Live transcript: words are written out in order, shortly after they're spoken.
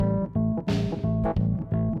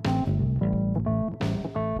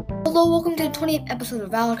Hello, welcome to the 20th episode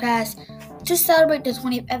of Valorcast. To celebrate the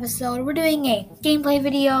 20th episode, we're doing a gameplay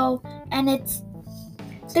video, and it's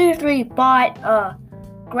 33 bot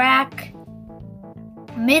GRAKK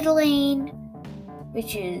mid lane,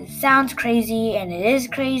 which sounds crazy, and it is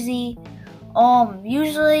crazy.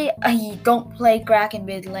 Usually I don't play GRAKK in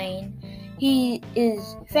mid lane. He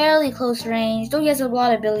is fairly close range, though he has a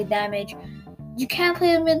lot of ability damage. You can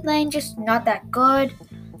play in mid lane, just not that good.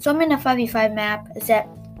 So I'm in a 5v5 map, except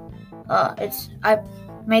I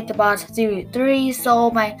made the boss 3v3,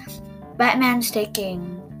 so my Batman's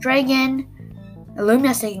taking Dragon,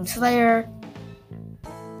 Illumina's taking Slayer.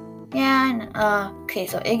 Yeah, and okay,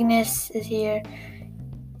 so Ignis is here.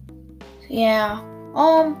 Yeah.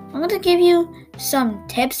 I'm gonna give you some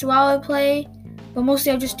tips while I play, but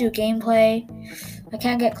mostly I'll just do gameplay. I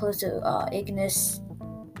can't get close to Ignis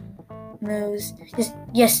moves.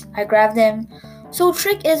 Yes, I grabbed him. So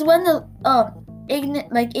trick is when the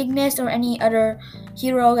Ignis or any other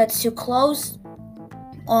hero gets too close,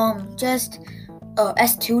 just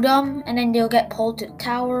S2 them, and then they'll get pulled to the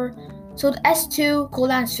tower. So the S2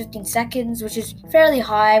 cooldown is 15 seconds, which is fairly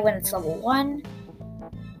high when it's level 1.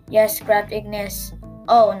 Yes, grabbed Ignis.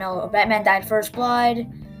 Oh no, Batman died first blood.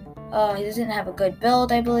 He doesn't have a good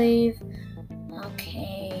build, I believe.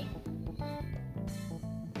 Okay.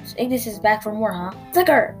 So Ignis is back for more, huh?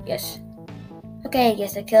 Flicker! Yes. Okay,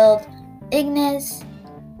 yes, I killed Ignis.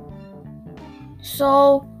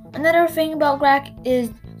 So, another thing about GRAKK is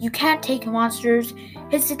you can't take monsters.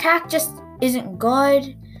 His attack just isn't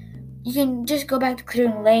good. You can just go back to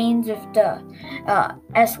clearing lanes with the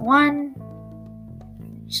S1.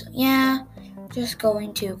 So yeah, just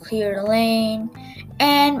going to clear the lane.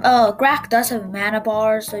 And GRAKK does have mana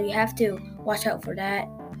bars, so you have to watch out for that.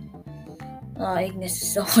 Ignis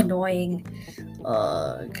is so annoying.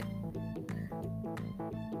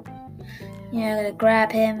 Yeah, I'm gonna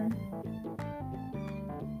grab him.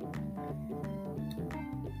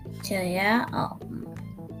 So yeah,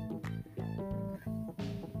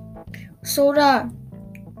 so the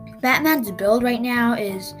Batman's build right now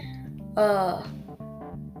is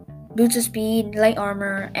boots of speed, light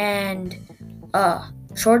armor, and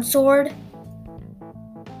short sword.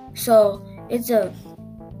 So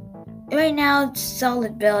right now it's a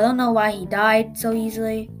solid build. I don't know why he died so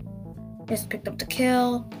easily. Just picked up the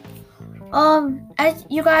kill. As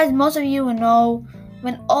you guys, most of you will know,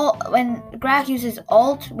 when GRAKK uses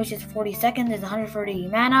ult, which is 40 seconds, is 130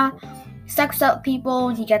 mana, sucks up people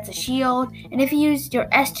and he gets a shield. And if you use your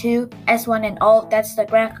S2, S1, and ult, that's the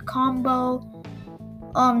GRAKK combo.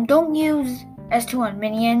 Don't use S2 on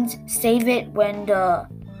minions. Save it when the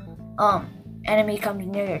enemy comes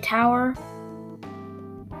near your tower.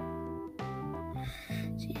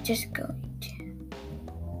 So you're just going to...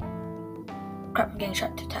 Crap, I'm getting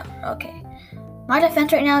shot to tower. Okay. My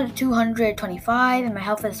defense right now is 225, and my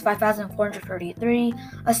health is 5,433.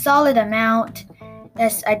 A solid amount.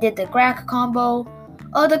 Yes, I did the GRAKK combo.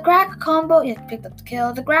 The GRAKK combo, yeah, picked up the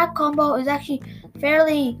kill. The GRAKK combo is actually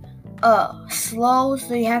fairly slow,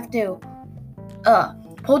 so you have to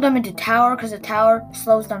pull them into tower, because the tower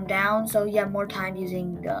slows them down, so you have more time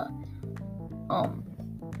using the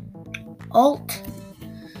ult.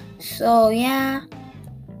 So yeah.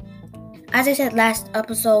 As I said last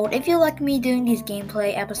episode, if you like me doing these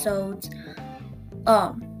gameplay episodes,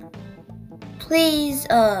 please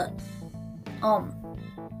follow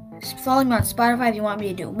me on Spotify if you want me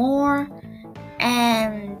to do more,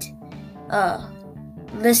 and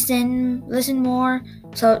listen more.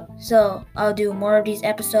 So I'll do more of these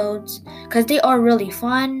episodes because they are really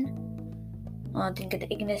fun. Didn't get the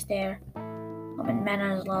Ignis there. My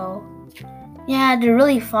mana is low. Yeah, they're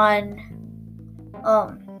really fun.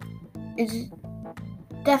 It's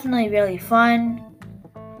definitely really fun,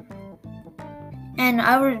 and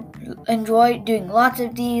I would enjoy doing lots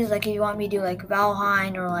of these. Like if you want me to do like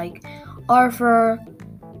Valheim or like Arthur,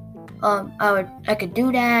 I could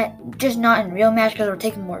do that. Just not in real match because it would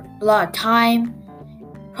take a lot of time.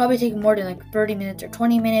 Probably take more than like 30 minutes or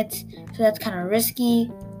 20 minutes, so that's kind of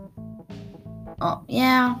risky.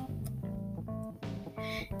 Yeah.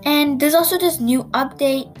 And there's also this new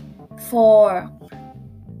update for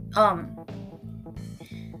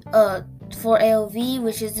AOV,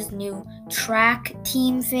 which is this new track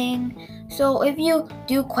team thing. So if you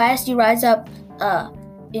do quests, you rise up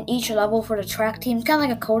in each level for the track team. It's kind of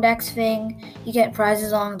like a codex thing. You get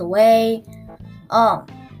prizes along the way.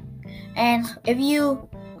 And if you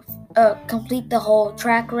complete the whole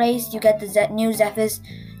track race, you get the new Zephyr's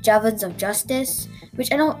Javelins of Justice,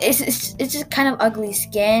 which I know it's just kind of ugly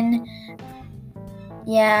skin.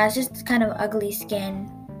 Yeah, it's just kind of ugly skin.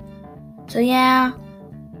 So yeah,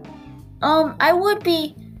 I would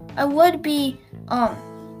be I would be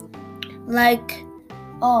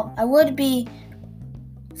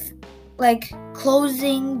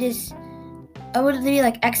closing this. I would be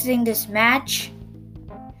exiting this match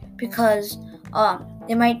because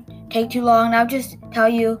it might take too long. I'll just tell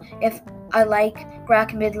you if I like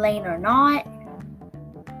GRAKK mid lane or not.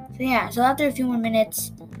 So yeah, so after a few more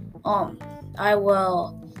minutes, I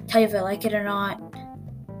will tell you if I like it or not.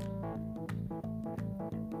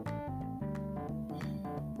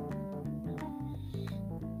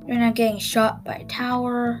 You're not getting shot by a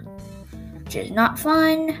tower, which is not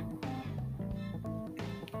fun.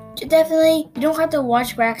 Definitely, you don't have to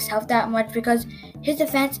watch GRAKK's health that much because his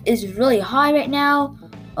defense is really high right now.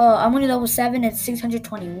 I'm only level 7 at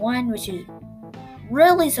 621, which is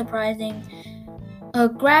really surprising.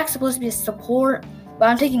 GRAKK's supposed to be a support, but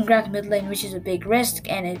I'm taking GRAKK mid lane, which is a big risk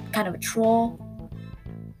and it's kind of a troll.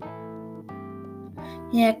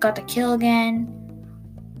 Yeah, got the kill again.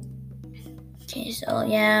 Okay, so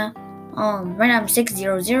yeah. Right now I'm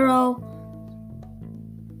 6-0-0.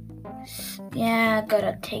 Yeah,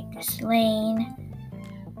 gotta take this lane.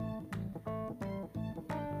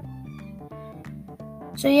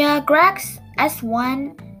 So yeah, GRAKK's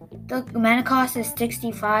S1, the mana cost is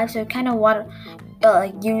 65, so I kind of want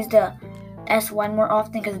to use the S1 more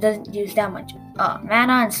often because it doesn't use that much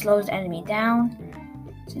mana and slows the enemy down.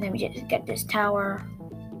 So let me just get this tower.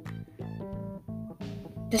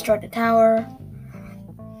 Destroy the tower.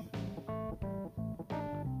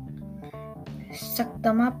 Suck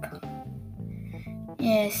them up.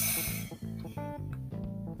 Yes.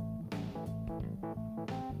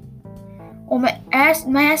 Oh, my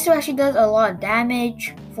S2 actually does a lot of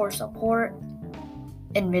damage for support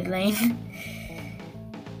in mid lane.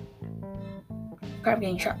 Probably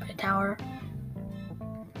getting shot by the tower.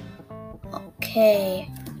 Okay.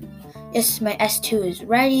 Yes, my S2 is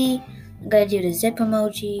ready. I'm gonna do the zip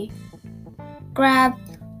emoji. Grab.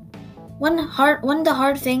 One of the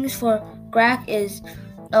hard things for GRAKK is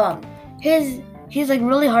he's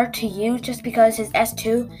really hard to use just because his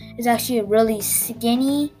S2 is actually a really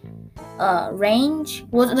skinny range.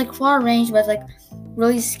 Well, it's far range, but it's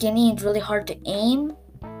really skinny and it's really hard to aim.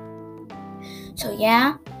 So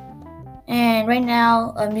yeah. And right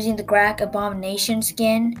now I'm using the GRAKK Abomination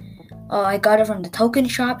skin. I got it from the token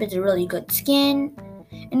shop. It's a really good skin.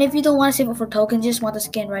 And if you don't want to save it for tokens, just want the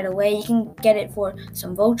skin right away, you can get it for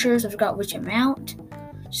some vouchers. I forgot which amount.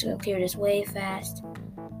 Just gonna clear this way fast.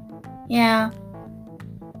 Yeah.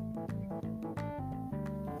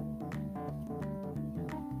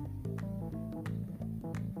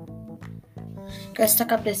 Gotta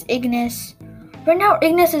suck up this Ignis. Right now,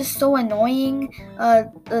 Ignis is so annoying.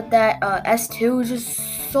 That S2 is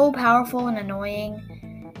just so powerful and annoying.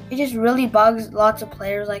 It just really bugs lots of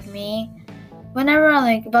players like me. Whenever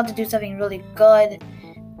I'm about to do something really good,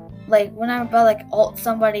 when I'm about to ult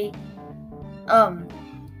somebody, whenever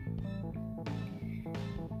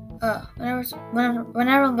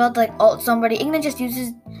I'm about to ult somebody, Ignis just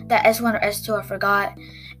uses that S1 or S2, I forgot,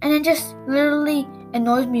 and it just literally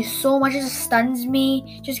annoys me so much. It just stuns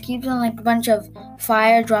me. Just keeps on a bunch of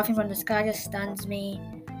fire dropping from the sky. Just stuns me.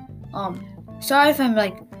 Sorry if I'm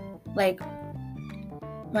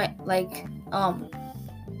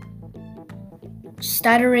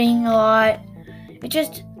stuttering a lot.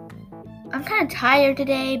 I'm kind of tired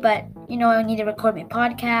today, but I need to record my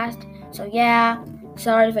podcast. So yeah,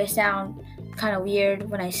 sorry if I sound kind of weird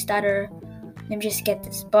when I stutter. Let me just get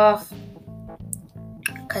this buff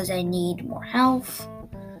because I need more health.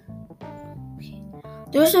 Okay.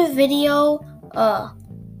 There's a video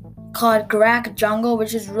called GRAKK Jungle,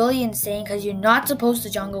 which is really insane because you're not supposed to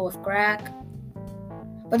jungle with GRAKK.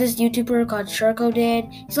 But this YouTuber called Shurko did.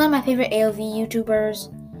 He's one of my favorite AOV YouTubers.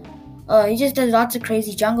 He just does lots of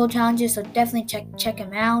crazy jungle challenges, so definitely check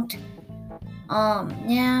him out.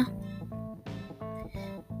 Yeah.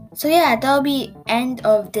 So yeah, that'll be end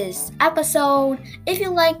of this episode. If you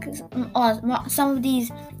like some of these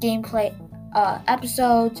gameplay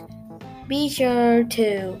episodes, be sure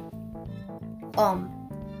to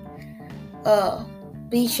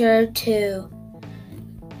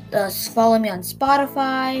follow me on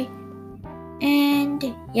Spotify.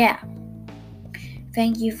 And yeah,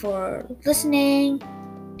 thank you for listening,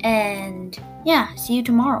 and yeah, see you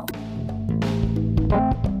tomorrow.